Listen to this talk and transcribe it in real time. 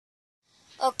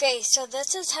Okay, so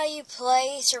this is how you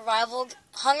play survival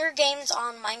Hunger Games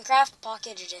on Minecraft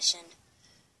Pocket Edition.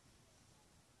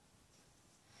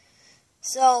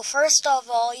 So first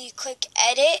of all, you click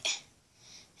Edit,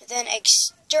 then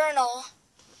External,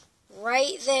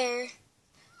 right there.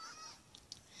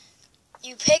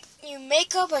 You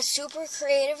make up a super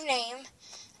creative name.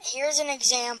 Here's an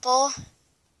example.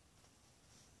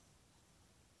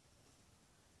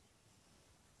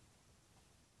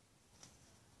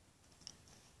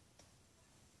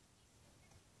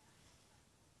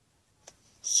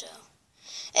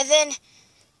 And then,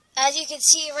 as you can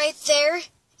see right there, it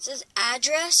says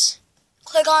address.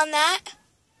 Click on that.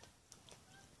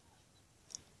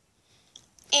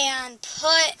 And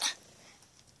put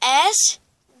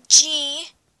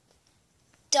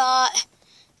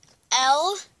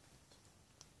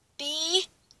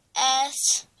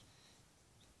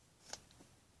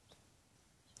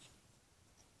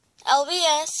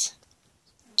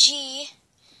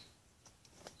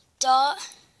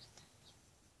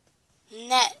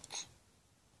lbsg.net.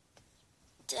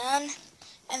 Done.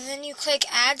 And then you click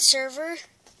add server.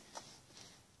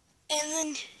 And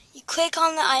then you click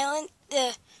on the island,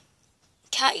 the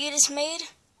cat you just made.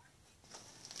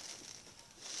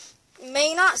 It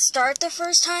may not start the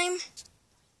first time.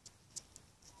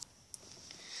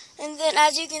 And then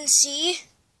as you can see,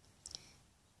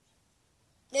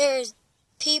 there's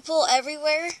people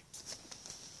everywhere.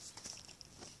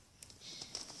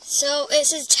 So it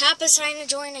says tap a sign to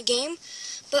join a game.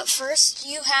 But first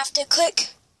you have to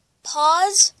click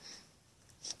pause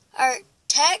or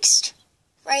text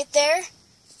right there.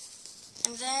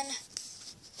 And then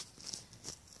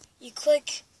you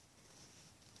click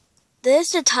this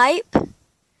to type.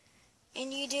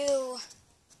 And you do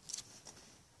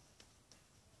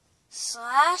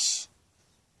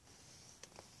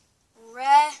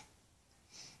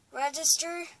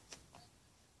 /register.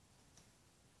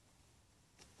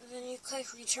 And then you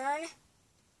click return.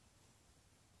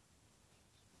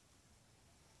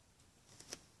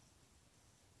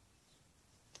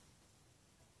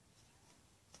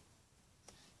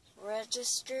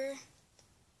 Register.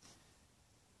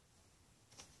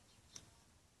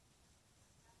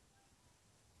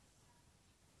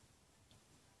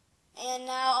 And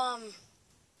now,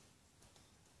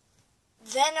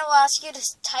 then it'll ask you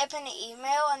to type in an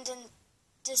email, and then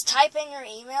just type in your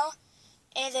email,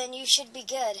 and then you should be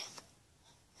good.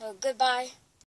 So, goodbye.